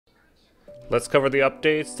Let's cover the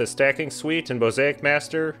updates to Stacking Suite and Mosaic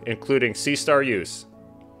Master, including Seestar use.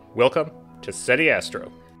 Welcome to Seti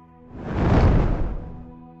Astro.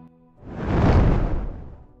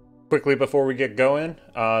 Quickly before we get going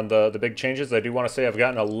on the big changes, I do want to say I've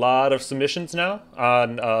gotten a lot of submissions now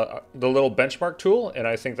on the little benchmark tool, and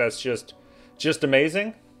I think that's just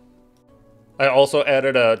amazing. I also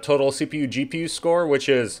added a total CPU GPU score, which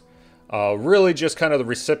is really just kind of the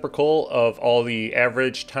reciprocal of all the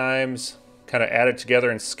average times kind of added together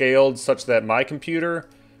and scaled such that my computer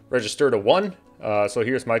registered a 1. So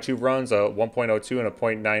here's my two runs, a 1.02 and a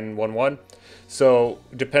 0.911. So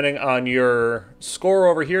depending on your score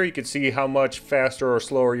over here, you can see how much faster or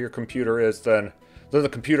slower your computer is than the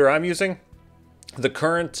computer I'm using. The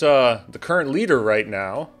current leader right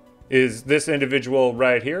now is this individual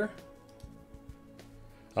right here.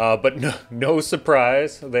 But no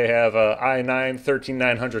surprise, they have a i9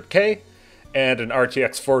 13900K and an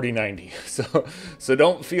RTX 4090. So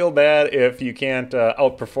don't feel bad if you can't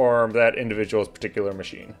outperform that individual's particular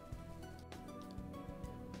machine.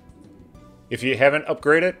 If you haven't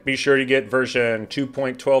upgraded, be sure to get version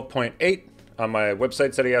 2.12.8 on my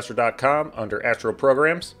website, setiastro.com, under Astro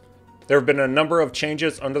Programs. There have been a number of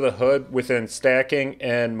changes under the hood within stacking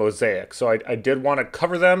and Mosaic, so I did want to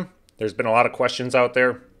cover them. There's been a lot of questions out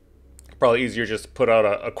there. Probably easier just to put out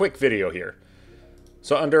a quick video here.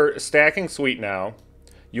 So under Stacking Suite now,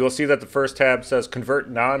 you will see that the first tab says Convert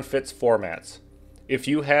Non-Fits Formats. If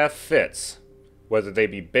you have fits, whether they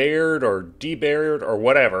be bayered or debayered or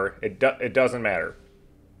whatever, it doesn't matter.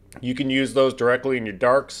 You can use those directly in your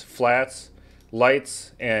darks, flats,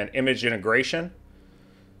 lights, and image integration.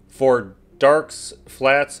 For darks,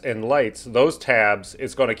 flats, and lights, those tabs,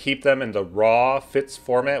 it's going to keep them in the raw fits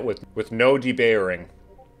format with no debayering.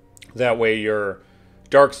 That way your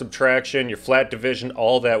dark subtraction, your flat division,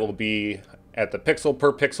 all that will be at the pixel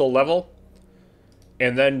per pixel level.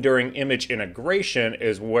 And then during image integration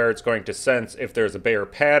is where it's going to sense if there's a Bayer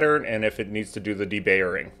pattern and if it needs to do the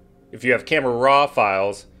debayering. If you have camera raw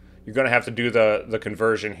files, you're going to have to do the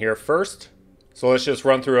conversion here first. So let's just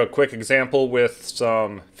run through a quick example with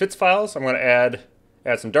some fits files. I'm going to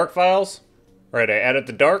add some dark files. All right, I added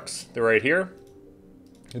the darks. They're right here.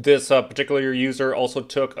 This particular user also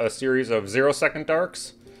took a series of 0-second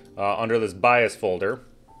darks under this bias folder.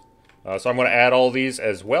 So I'm going to add all these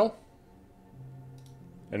as well.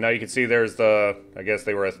 And now you can see there's I guess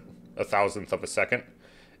they were a thousandth of a second.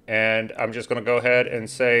 And I'm just going to go ahead and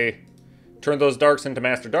say, turn those darks into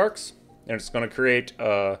master darks. And it's going to create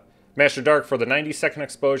a master dark for the 90-second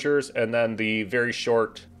exposures and then the very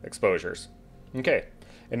short exposures. Okay.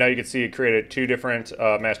 And now you can see it created two different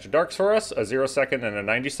master darks for us, a 0-second and a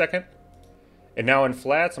 90-second. And now in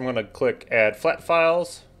flats, I'm going to click Add Flat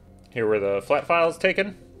Files. Here were the flat files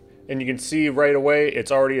taken. And you can see right away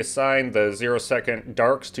it's already assigned the 0-second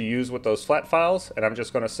darks to use with those flat files. And I'm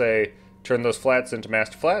just going to say, turn those flats into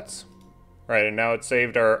master flats. All right, and now it's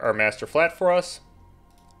saved our master flat for us.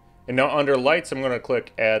 And now under lights, I'm going to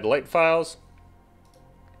click Add Light Files.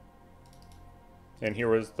 And here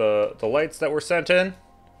was the lights that were sent in.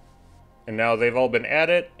 And now they've all been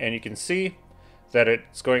added, and you can see that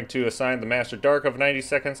it's going to assign the master dark of 90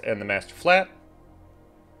 seconds and the master flat.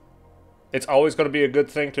 It's always going to be a good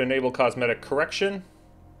thing to enable cosmetic correction.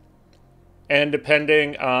 And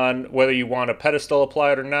depending on whether you want a pedestal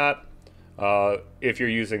applied or not, if you're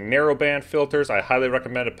using narrowband filters, I highly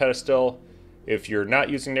recommend a pedestal. If you're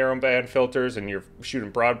not using narrowband filters and you're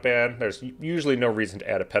shooting broadband, there's usually no reason to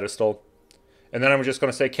add a pedestal. And then I'm just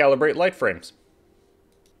going to say calibrate light frames.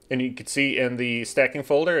 And you can see in the stacking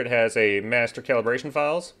folder, it has a master calibration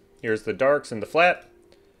files. Here's the darks and the flat.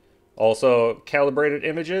 Also calibrated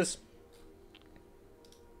images.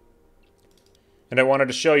 And I wanted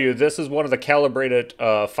to show you, this is one of the calibrated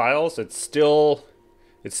files. It's still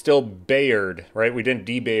bayered, right? We didn't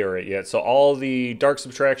debayer it yet. So all the dark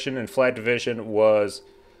subtraction and flat division was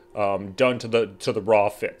done to the raw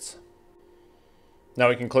fits. Now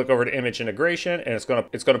we can click over to image integration, and it's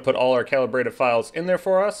gonna put all our calibrated files in there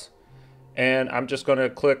for us. And I'm just gonna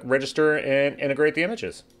click register and integrate the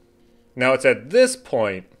images. Now it's at this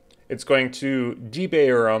point, it's going to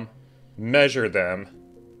debayer them, measure them,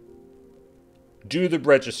 do the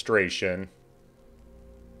registration,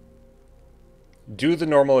 do the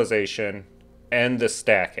normalization, and the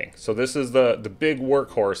stacking. So this is the big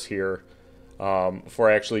workhorse here for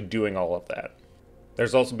actually doing all of that.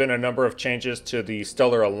 There's also been a number of changes to the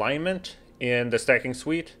stellar alignment in the Stacking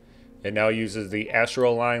Suite. It now uses the Astro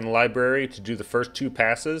Align library to do the first two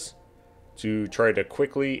passes to try to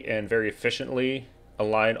quickly and very efficiently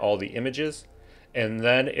align all the images. And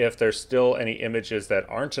then if there's still any images that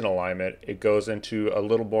aren't in alignment, it goes into a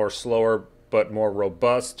little more slower but more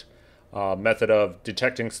robust method of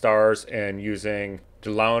detecting stars and using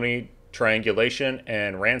Delaunay triangulation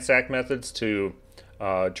and ransack methods to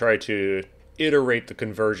try to iterate the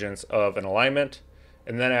convergence of an alignment.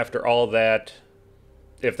 And then after all of that,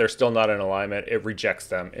 if they're still not in alignment, it rejects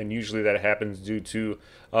them. And usually that happens due to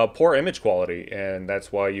poor image quality. And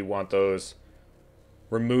that's why you want those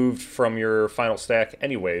removed from your final stack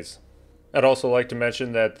anyways. I'd also like to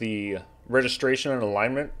mention that the registration and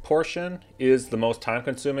alignment portion is the most time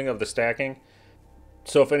consuming of the stacking.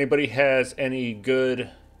 So if anybody has any good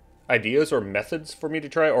ideas or methods for me to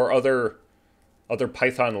try, or other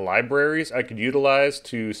Python libraries I could utilize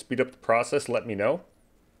to speed up the process, let me know.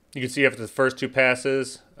 You can see after the first two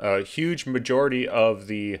passes, a huge majority of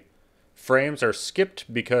the frames are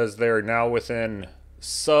skipped because they're now within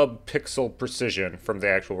sub-pixel precision from the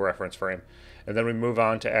actual reference frame. And then we move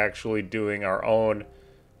on to actually doing our own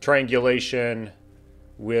triangulation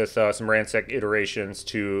with some ransack iterations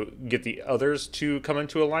to get the others to come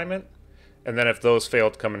into alignment. And then if those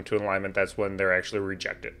fail to come into alignment, that's when they're actually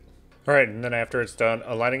rejected. All right, and then after it's done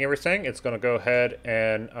aligning everything, it's going to go ahead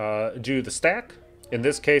and do the stack. In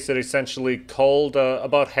this case, it essentially culled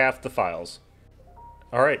about half the files.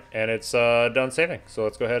 All right, and it's done saving. So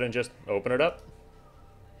let's go ahead and just open it up.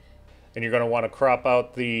 And you're going to want to crop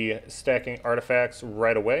out the stacking artifacts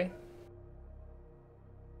right away.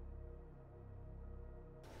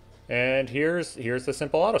 And here's the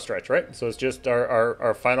simple auto stretch, right? So it's just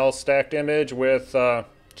our final stacked image with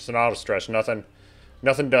just an auto stretch, nothing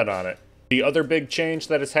done on it. The other big change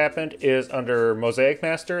that has happened is under Mosaic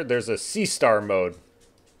Master, there's a Seestar mode.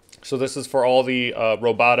 So this is for all the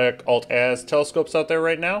robotic Alt-Az telescopes out there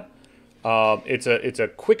right now. It's a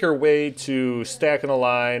quicker way to stack and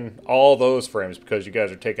align all those frames because you guys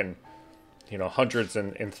are taking, hundreds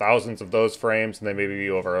and thousands of those frames, and they may be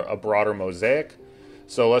over a broader mosaic.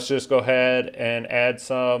 So let's just go ahead and add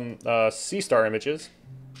some Seestar images.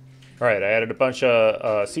 All right, I added a bunch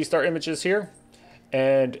of Seestar images here,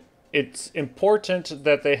 and it's important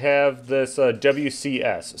that they have this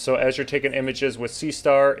WCS. So as you're taking images with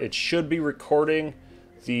Seestar, it should be recording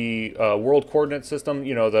the world coordinate system,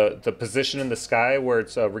 the position in the sky where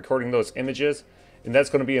it's recording those images. And that's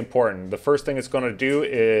going to be important. The first thing it's going to do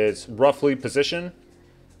is roughly position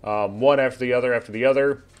one after the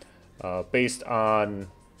other, based on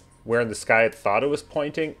where in the sky it thought it was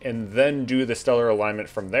pointing, and then do the stellar alignment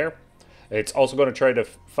from there. It's also going to try to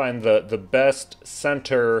find the best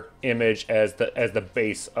center image as the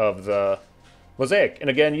base of the mosaic. And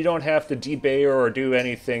again, you don't have to debayer or do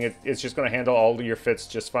anything. It's just going to handle all of your fits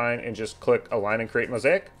just fine, and just click Align and Create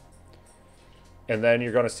Mosaic. And then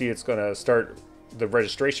you're going to see it's going to start the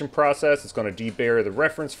registration process. It's going to debayer the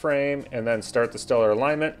reference frame and then start the stellar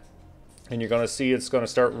alignment. And you're going to see it's going to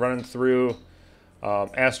start running through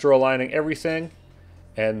Astro aligning everything.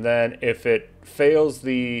 And then if it fails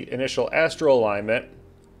the initial Astro alignment,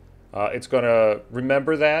 it's going to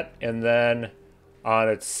remember that, and then on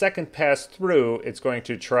its second pass through, it's going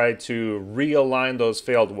to try to realign those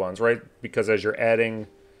failed ones, right? Because as you're adding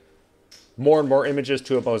more and more images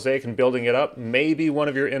to a mosaic and building it up, maybe one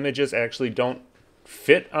of your images actually don't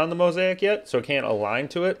fit on the mosaic yet, so it can't align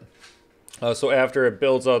to it. So after it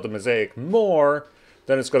builds out the mosaic more,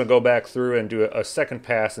 then it's going to go back through and do a second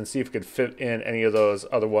pass and see if it could fit in any of those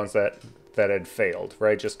other ones that had failed,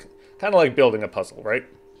 right? Just kind of like building a puzzle, right?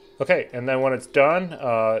 Okay, and then when it's done,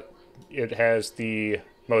 it has the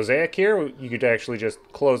mosaic here. You could actually just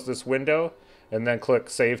close this window and then click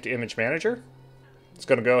Save to Image Manager. It's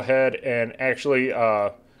going to go ahead and actually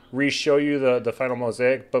re-show you the final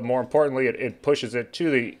mosaic, but more importantly, it pushes it to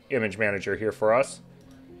the image manager here for us.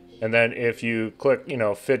 And then if you click,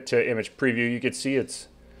 fit to image preview, you can see it's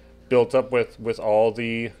built up with all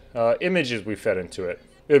the images we fed into it.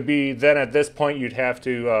 It would be then at this point you'd have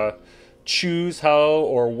to choose how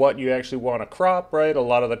or what you actually want to crop, right? A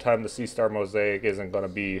lot of the time the Seestar mosaic isn't going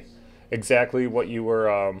to be exactly what you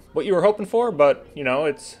were hoping for, but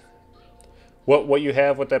it's what you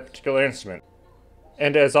have with that particular instrument.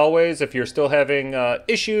 And as always, if you're still having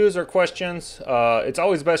issues or questions, it's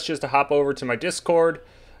always best just to hop over to my Discord.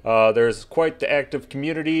 There's quite the active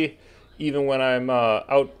community. Even when I'm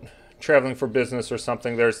out traveling for business or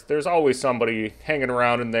something, there's always somebody hanging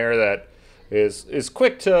around in there that is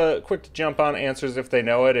quick to jump on answers if they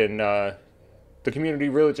know it, and the community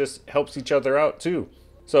really just helps each other out too.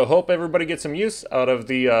 So hope everybody gets some use out of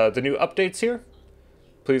the new updates here.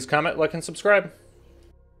 Please comment, like, and subscribe.